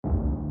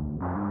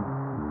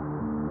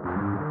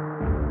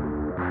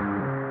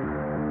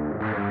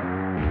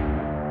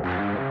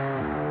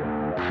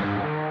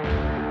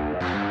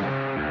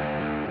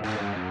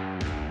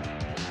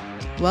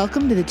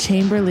Welcome to the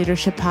Chamber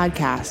Leadership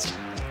Podcast,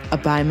 a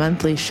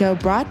bi-monthly show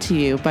brought to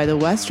you by the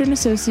Western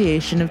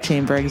Association of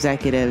Chamber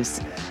Executives.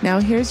 Now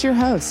here's your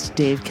host,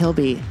 Dave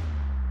Kilby.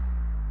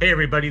 Hey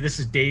everybody, this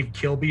is Dave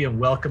Kilby and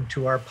welcome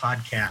to our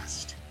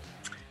podcast.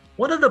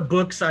 One of the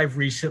books I've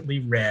recently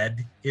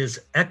read is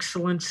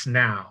Excellence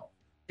Now,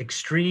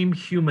 Extreme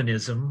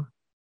Humanism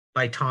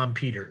by Tom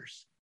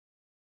Peters.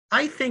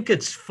 I think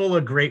it's full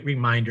of great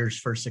reminders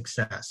for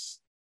success.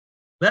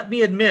 Let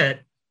me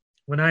admit,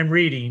 when I'm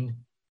reading,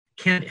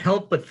 can't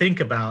help but think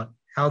about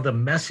how the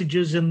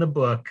messages in the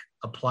book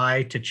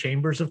apply to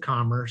chambers of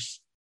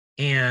commerce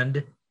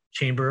and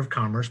Chamber of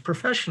Commerce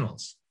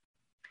professionals.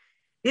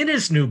 In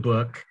his new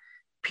book,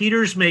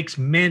 Peters makes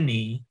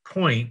many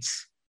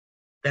points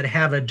that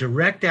have a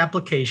direct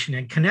application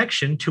and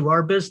connection to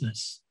our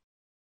business.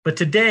 But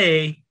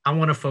today, I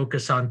want to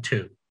focus on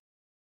two.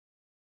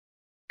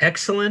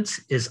 Excellence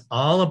is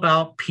all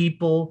about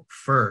people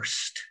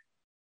first.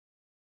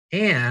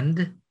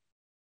 And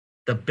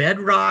the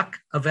bedrock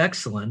of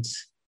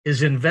excellence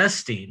is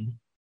investing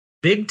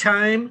big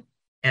time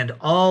and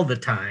all the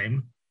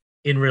time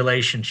in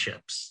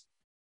relationships.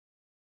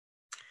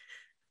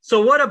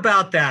 So what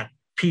about that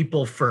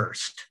people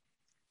first?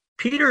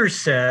 Peters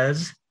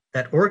says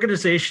that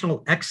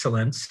organizational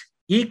excellence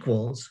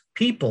equals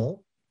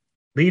people,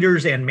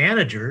 leaders and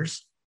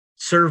managers,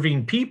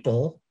 serving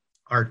people,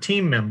 our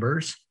team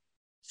members,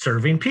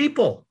 serving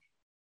people,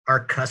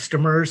 our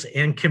customers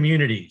and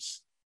communities.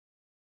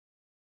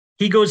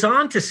 He goes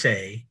on to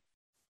say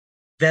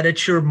that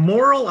it's your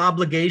moral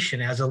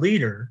obligation as a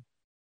leader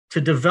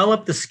to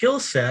develop the skill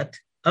set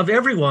of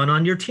everyone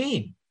on your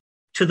team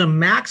to the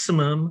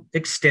maximum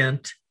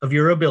extent of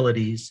your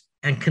abilities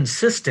and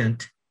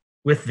consistent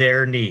with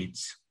their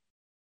needs.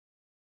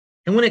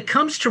 And when it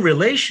comes to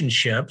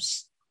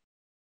relationships,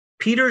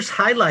 Peters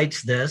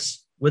highlights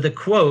this with a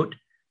quote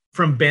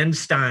from Ben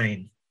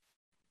Stein.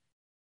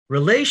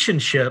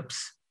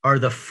 Relationships are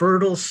the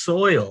fertile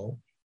soil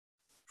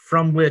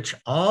from which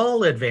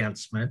all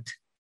advancement,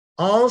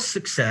 all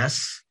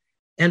success,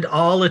 and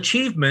all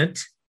achievement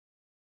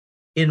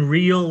in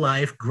real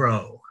life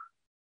grow.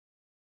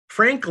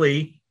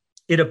 Frankly,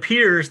 it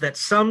appears that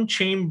some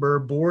chamber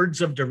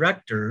boards of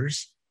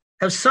directors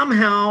have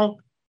somehow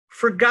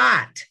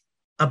forgot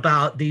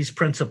about these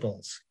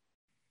principles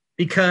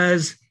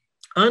because,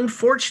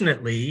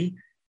 unfortunately,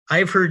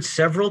 I've heard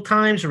several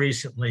times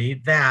recently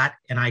that,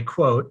 and I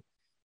quote,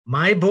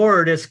 "My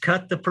board has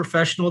cut the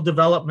professional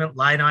development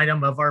line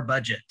item of our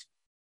budget."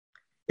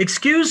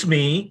 Excuse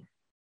me,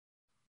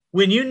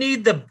 when you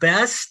need the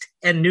best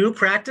and new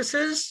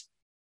practices,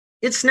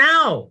 it's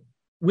now.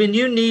 When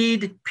you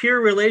need peer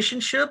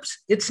relationships,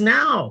 it's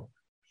now.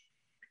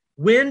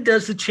 When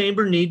does the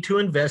chamber need to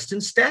invest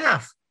in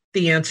staff?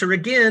 The answer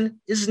again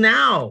is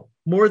now,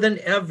 more than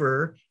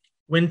ever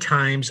when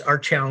times are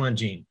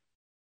challenging.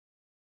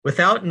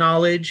 Without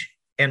knowledge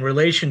and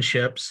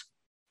relationships,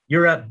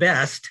 you're at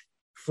best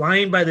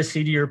flying by the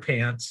seat of your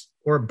pants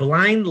or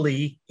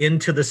blindly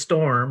into the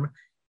storm.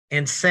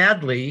 And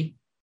sadly,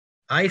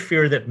 I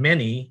fear that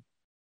many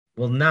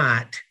will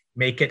not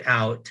make it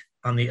out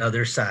on the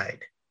other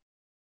side.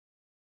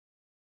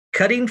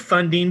 Cutting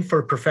funding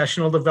for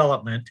professional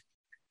development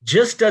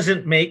just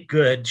doesn't make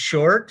good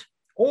short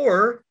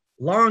or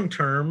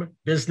long-term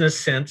business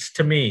sense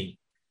to me.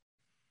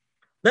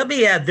 Let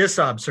me add this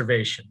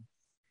observation.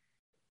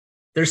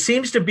 There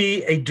seems to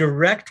be a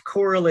direct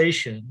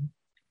correlation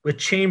with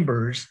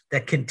chambers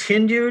that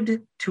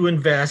continued to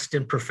invest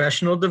in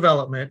professional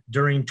development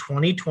during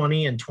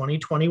 2020 and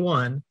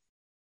 2021,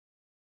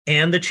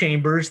 and the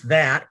chambers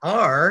that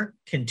are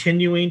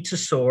continuing to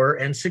soar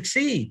and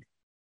succeed,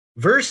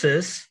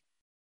 versus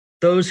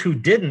those who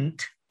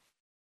didn't,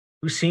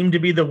 who seem to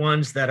be the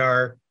ones that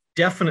are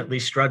definitely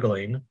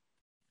struggling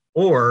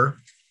or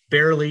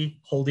barely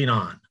holding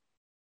on.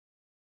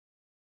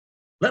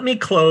 Let me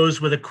close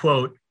with a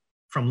quote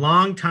from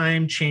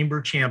longtime chamber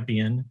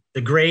champion,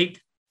 the great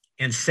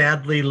and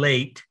sadly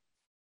late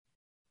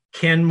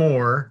Ken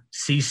Moore,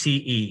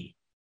 CCE.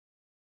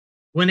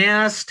 When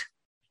asked,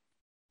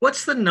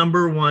 what's the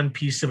number one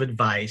piece of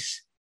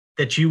advice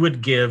that you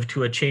would give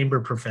to a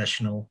chamber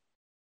professional,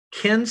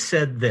 Ken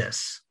said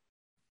this: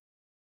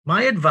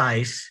 "My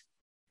advice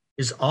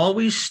is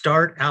always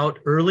start out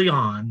early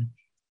on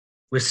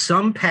with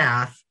some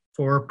path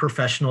for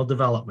professional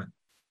development.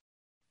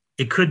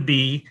 It could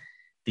be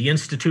the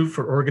Institute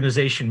for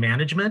Organization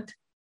Management,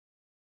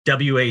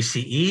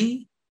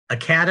 WACE,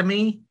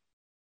 Academy,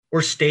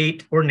 or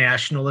state or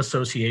national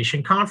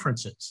association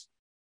conferences.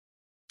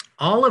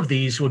 All of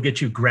these will get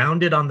you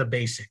grounded on the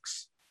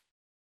basics.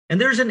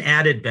 And there's an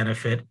added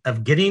benefit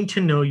of getting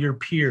to know your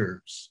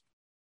peers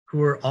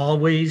who are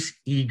always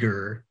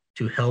eager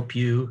to help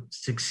you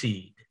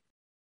succeed.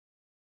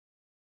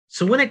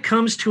 So when it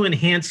comes to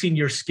enhancing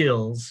your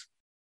skills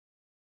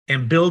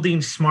and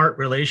building smart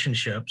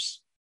relationships,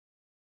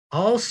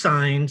 all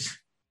signs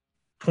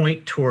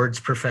point towards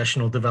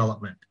professional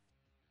development.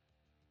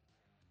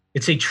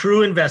 It's a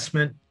true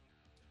investment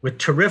with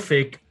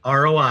terrific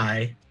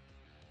ROI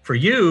for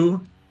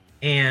you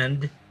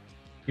and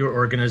your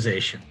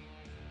organization.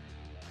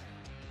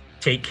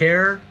 Take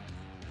care,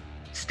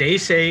 stay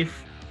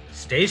safe,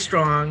 stay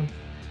strong,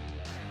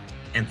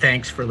 and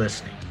thanks for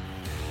listening.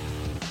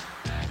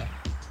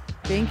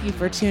 Thank you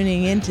for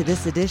tuning in to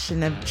this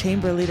edition of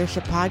Chamber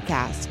Leadership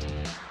Podcast.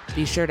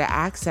 Be sure to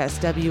access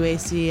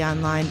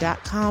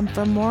wacaonline.com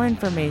for more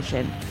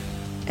information.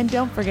 And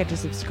don't forget to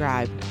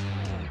subscribe.